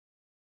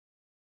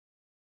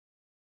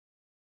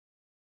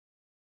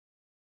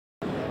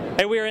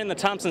Hey, we are in the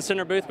Thompson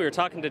Center booth. We were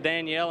talking to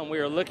Danielle, and we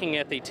were looking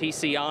at the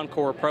TC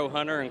Encore Pro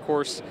Hunter. And of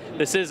course,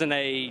 this isn't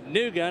a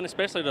new gun,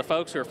 especially to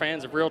folks who are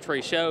fans of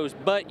Realtree shows,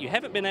 but you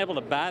haven't been able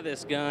to buy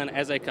this gun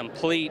as a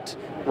complete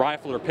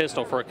rifle or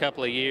pistol for a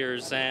couple of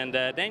years. And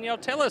Danielle,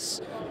 tell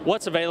us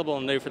what's available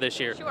and new for this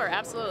year. Sure,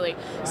 absolutely.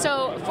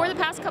 So for the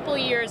past couple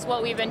of years,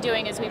 what we've been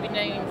doing is we've been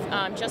doing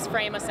just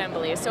frame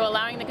assembly. So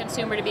allowing the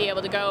consumer to be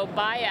able to go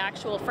buy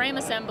actual frame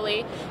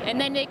assembly, and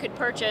then they could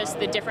purchase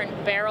the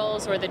different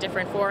barrels or the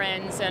different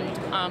forends and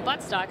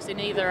buttstocks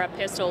in either a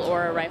pistol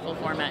or a rifle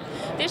format.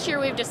 This year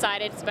we've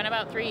decided, it's been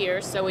about 3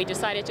 years, so we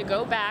decided to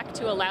go back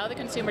to allow the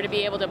consumer to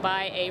be able to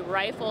buy a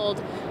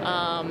rifled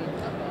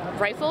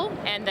rifle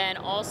and then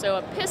also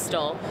a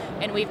pistol,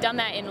 and we've done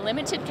that in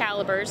limited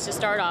calibers to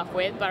start off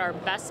with, but our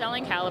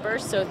best-selling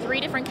calibers, so 3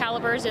 different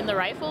calibers in the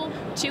rifle,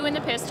 2 in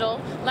the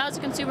pistol, allows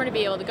the consumer to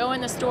be able to go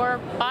in the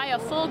store, buy a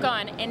full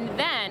gun, and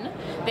then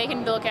they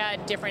can look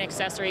at different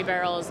accessory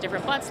barrels,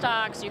 different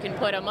buttstocks. You can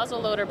put a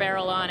muzzle loader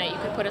barrel on it, you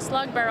can put a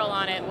slug barrel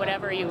on it,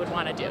 whatever you would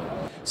want to do.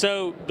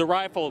 So the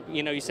rifle,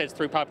 you know, you said it's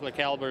 3 popular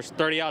calibers,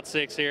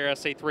 30-06 here, I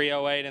see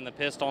 308 in the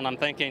pistol, and I'm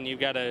thinking you've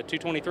got a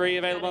 223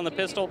 available in the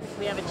pistol?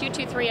 We have a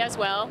 223 as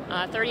well,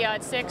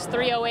 30-06,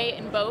 308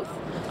 in both,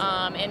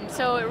 and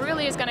so it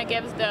really is going to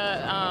give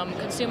the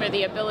consumer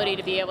the ability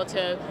to be able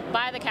to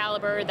buy the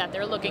caliber that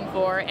they're looking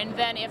for, and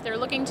then if they're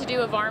looking to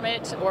do a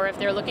varmint or if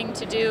they're looking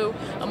to do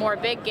a more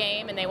big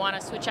game and they want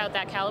to switch out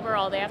that caliber,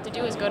 all they have to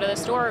do is go to the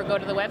store or go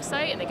to the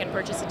website and they can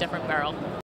purchase a different barrel.